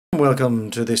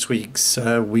Welcome to this week's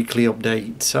weekly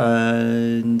update,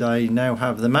 and I now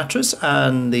have the mattress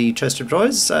and the chest of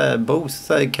drawers.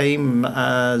 Both came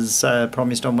as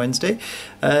promised on Wednesday,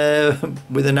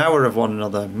 with an hour of one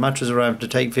another. Mattress arrived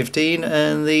at 8:15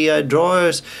 and the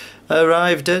drawers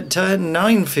arrived at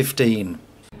 9:15.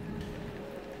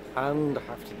 And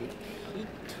after the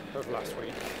heat of last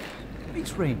week,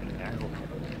 it's raining now,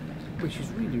 which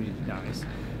is really, really nice.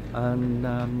 And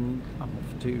I'm off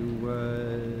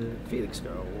to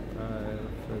Felixstowe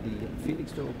for the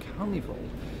Felixstowe Carnival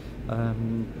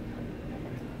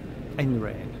in the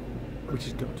rain, which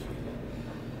is good.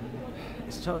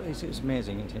 It's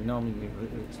amazing, isn't it? Normally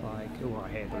it's like, oh, I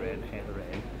hate the rain,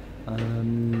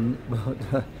 but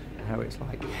now it's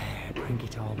like, yeah, bring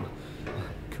it on,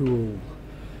 cool.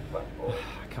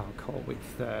 I can't cope with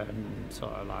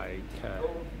sort of like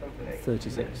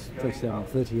 36, 37,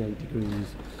 38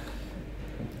 degrees.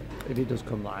 If it does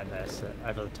come like this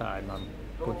every time, I'm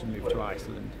going to move to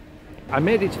Iceland. I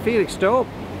made it to Felixstowe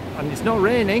and it's not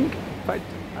raining. In fact,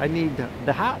 I need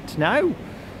the hat now.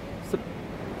 It's a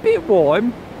bit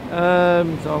warm, so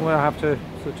I'm going to have to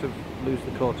sort of lose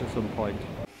the coat at some point.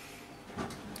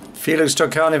 Felixstowe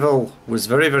Carnival was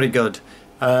very, very good.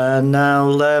 And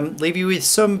I'll leave you with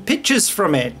some pictures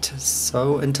from it.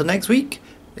 So until next week,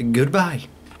 goodbye.